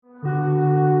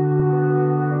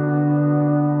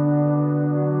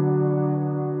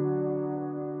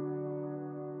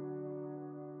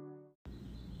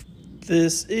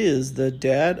This is the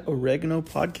Dad Oregano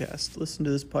Podcast. Listen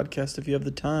to this podcast if you have the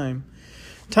time.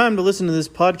 Time to listen to this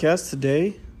podcast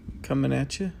today. Coming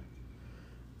at you.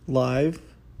 Live,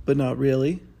 but not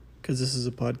really, because this is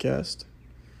a podcast.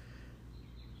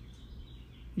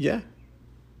 Yeah,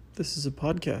 this is a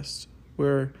podcast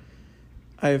where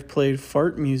I have played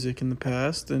fart music in the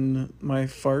past, and my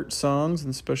fart songs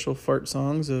and special fart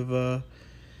songs have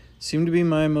seemed to be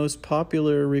my most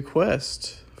popular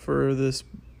request for this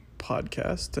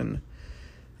podcast. And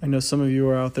I know some of you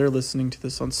are out there listening to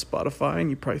this on Spotify, and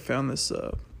you probably found this,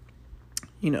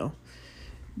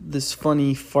 this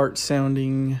funny fart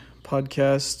sounding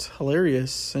podcast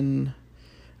hilarious. And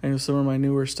I know some of my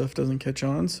newer stuff doesn't catch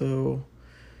on, so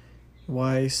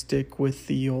why stick with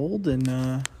the old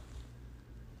and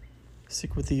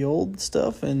stick with the old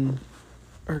stuff why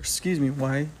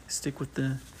stick with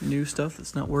the new stuff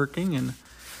that's not working and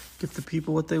give the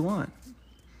people what they want?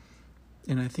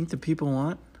 And I think the people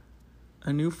want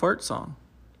a new fart song.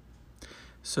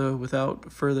 So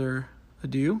without further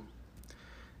ado,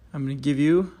 I'm going to give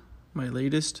you my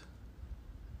latest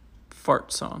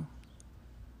fart song.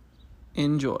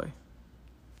 Enjoy.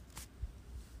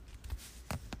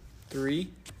 3,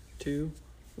 2,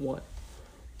 1.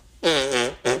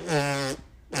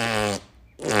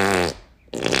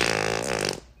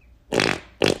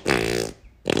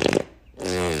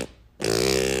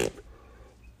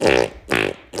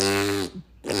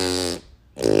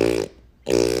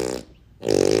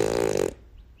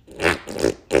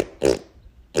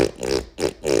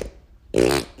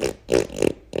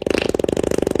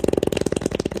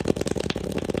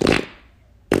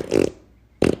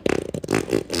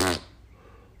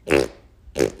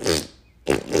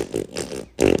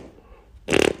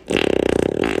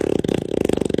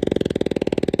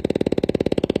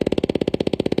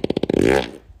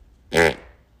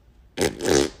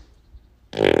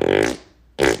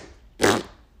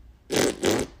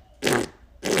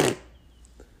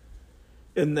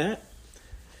 And that,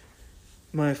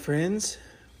 my friends,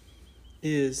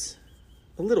 is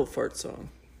a little fart song.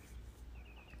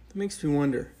 It makes me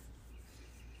wonder.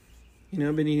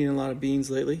 I've been eating a lot of beans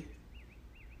lately.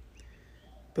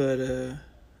 But I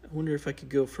wonder if I could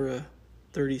go for a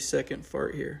 30-second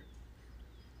fart here.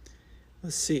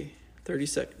 Let's see. 30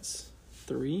 seconds.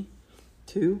 3,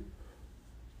 2.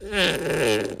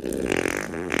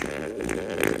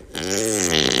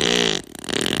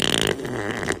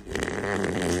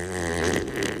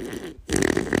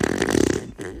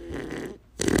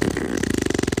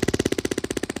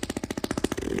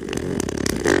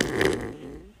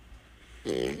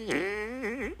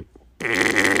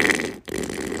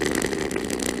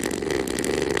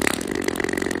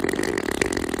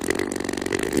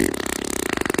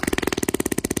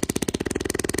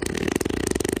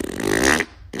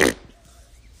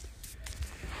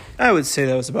 I would say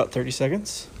that was about 30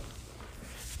 seconds.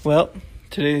 Well,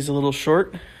 today's a little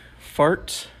short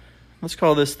fart. Let's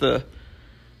call this the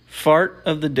fart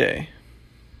of the day.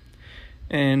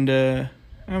 And I'm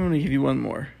going to give you one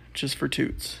more, just for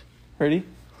toots. Ready?